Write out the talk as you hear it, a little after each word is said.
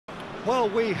Well,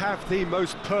 we have the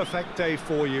most perfect day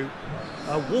for you.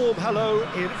 A warm hello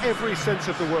in every sense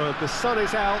of the word. The sun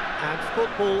is out and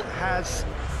football has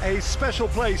a special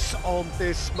place on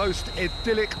this most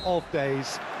idyllic of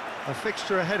days. A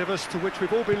fixture ahead of us to which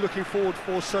we've all been looking forward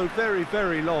for so very,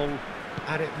 very long,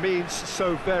 and it means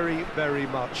so very, very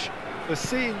much. The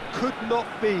scene could not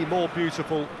be more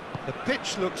beautiful. The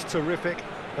pitch looks terrific.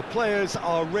 The players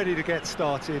are ready to get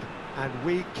started, and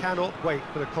we cannot wait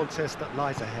for the contest that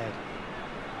lies ahead.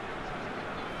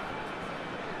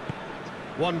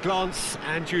 One glance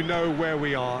and you know where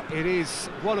we are. It is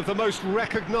one of the most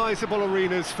recognisable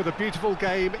arenas for the beautiful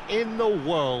game in the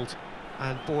world.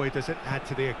 And boy, does it add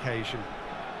to the occasion.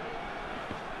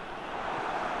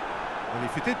 And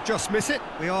if you did just miss it,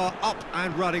 we are up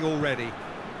and running already.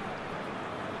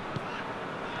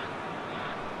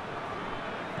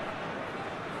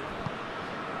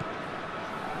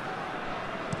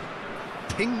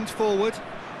 Pinged forward,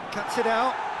 cuts it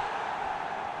out.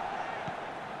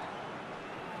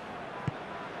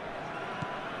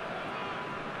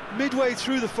 Midway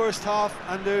through the first half,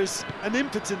 and there's an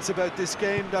impotence about this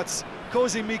game that's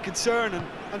causing me concern,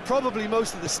 and probably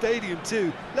most of the stadium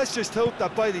too. Let's just hope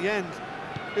that by the end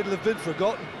it'll have been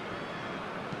forgotten.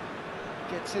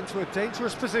 Gets into a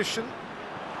dangerous position.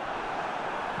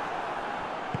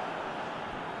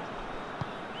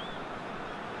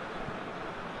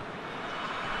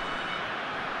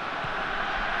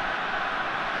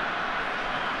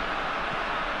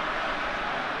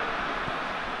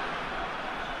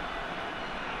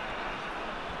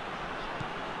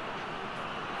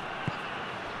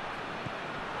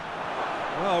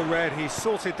 Well read, he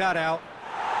sorted that out.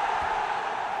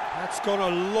 That's gone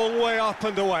a long way up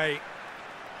and away.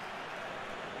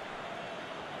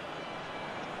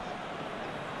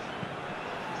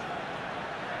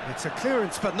 It's a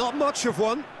clearance, but not much of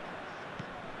one.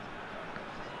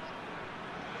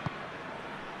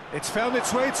 It's found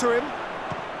its way to him.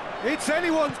 It's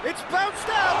anyone's. It's bounced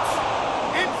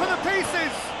out! In for the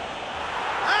pieces!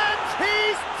 And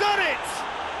he's done it!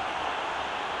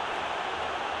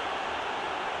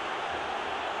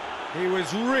 He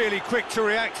was really quick to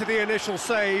react to the initial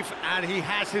save, and he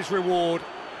has his reward.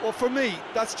 Well, for me,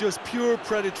 that's just pure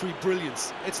predatory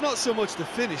brilliance. It's not so much the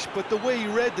finish, but the way he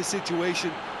read the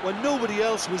situation when nobody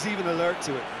else was even alert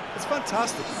to it. It's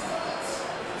fantastic.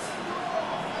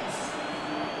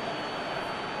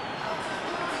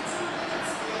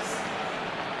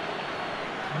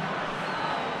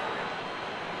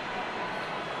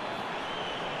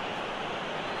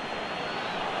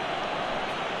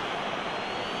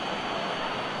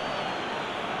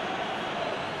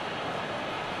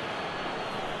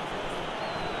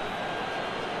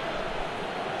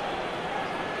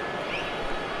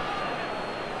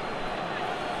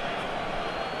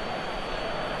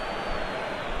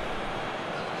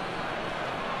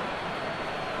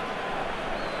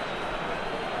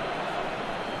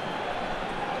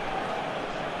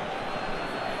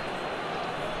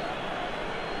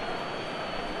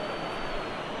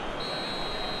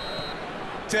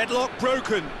 Deadlock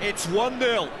broken, it's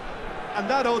 1-0. And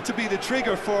that ought to be the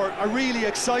trigger for a really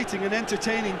exciting and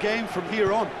entertaining game from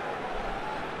here on.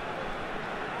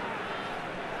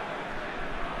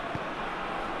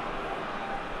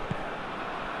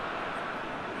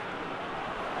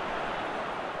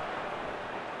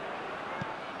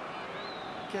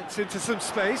 Gets into some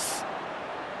space.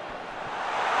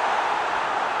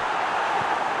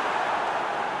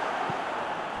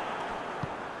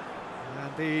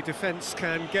 The defence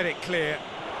can get it clear.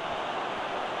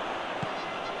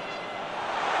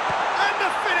 And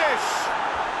the finish!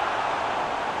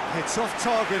 It's off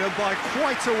target and by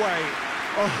quite a way.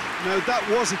 Oh, no, that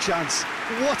was a chance.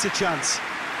 What a chance.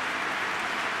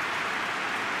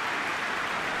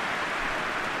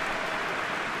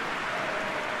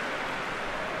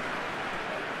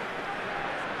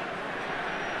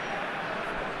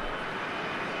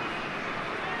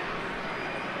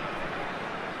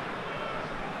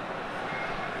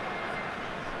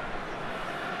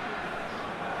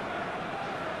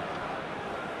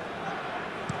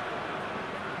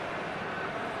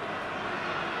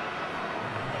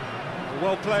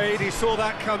 Well played, he saw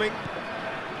that coming.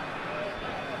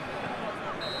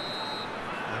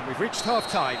 And we've reached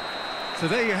half-time. So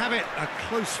there you have it, a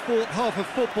close-fought half of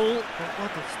football, but one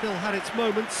that still had its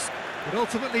moments, but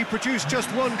ultimately produced just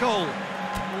one goal.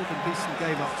 More than decent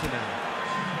game up to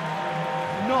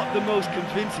now. Not the most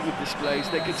convincing of displays.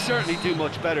 They could certainly do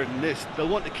much better than this. They'll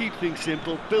want to keep things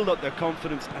simple, build up their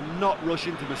confidence, and not rush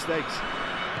into mistakes.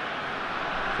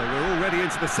 So we're already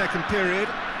into the second period.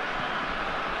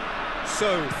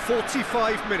 So,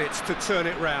 45 minutes to turn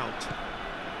it round.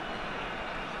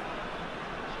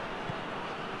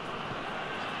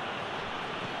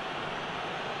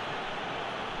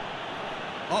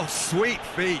 Oh, sweet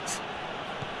feet.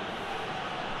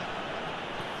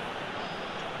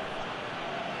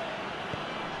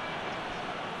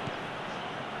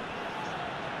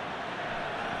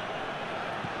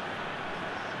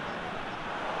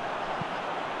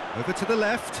 Over to the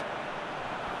left.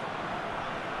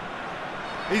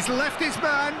 He's left his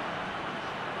man.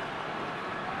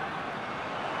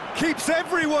 Keeps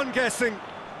everyone guessing.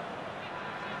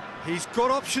 He's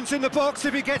got options in the box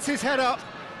if he gets his head up.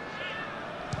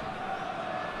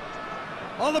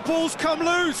 Oh, the ball's come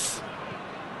loose.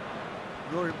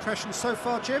 Your impression so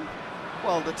far, Jim?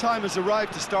 Well, the time has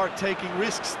arrived to start taking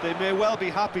risks. They may well be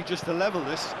happy just to level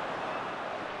this.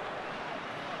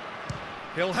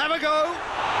 He'll have a go.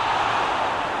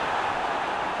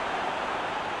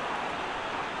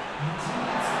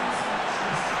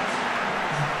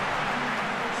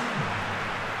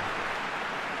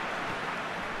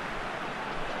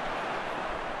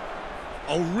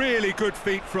 Oh, really good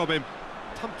feet from him.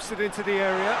 Pumps it into the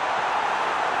area.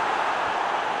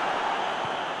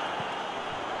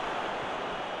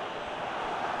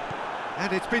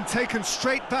 And it's been taken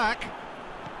straight back.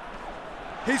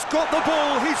 He's got the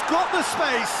ball, he's got the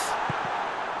space.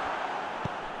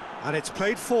 And it's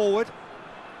played forward.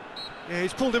 Yeah,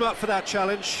 he's pulled him up for that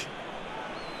challenge.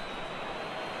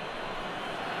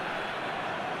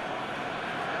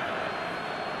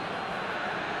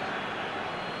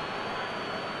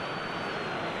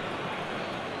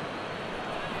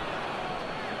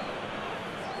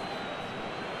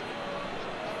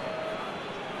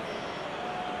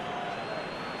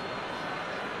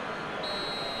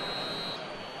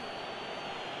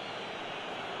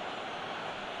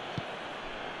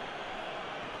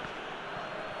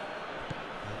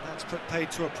 Put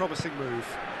paid to a promising move.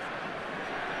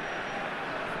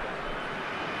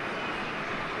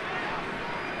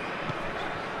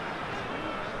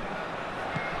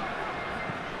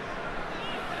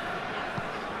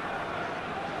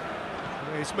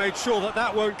 He's made sure that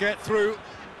that won't get through.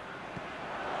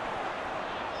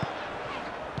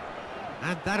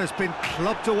 And that has been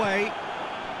clubbed away.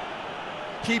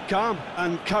 Keep calm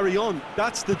and carry on.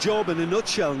 That's the job in a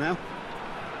nutshell now.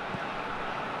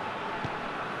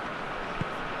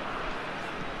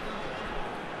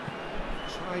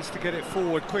 Tries to get it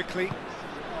forward quickly.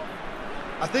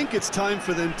 I think it's time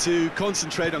for them to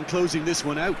concentrate on closing this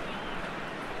one out.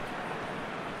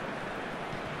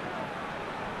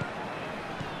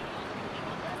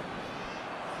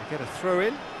 They get a throw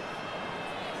in.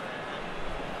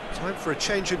 Time for a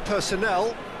change in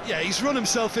personnel. Yeah, he's run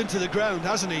himself into the ground,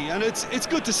 hasn't he? And it's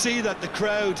good to see that the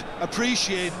crowd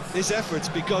appreciate his efforts,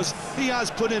 because he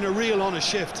has put in a real honest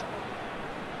shift.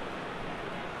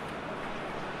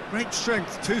 Great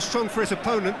strength, too strong for his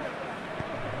opponent.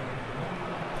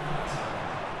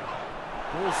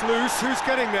 Ball's loose, who's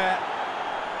getting there?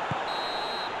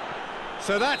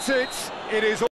 So that's it. It is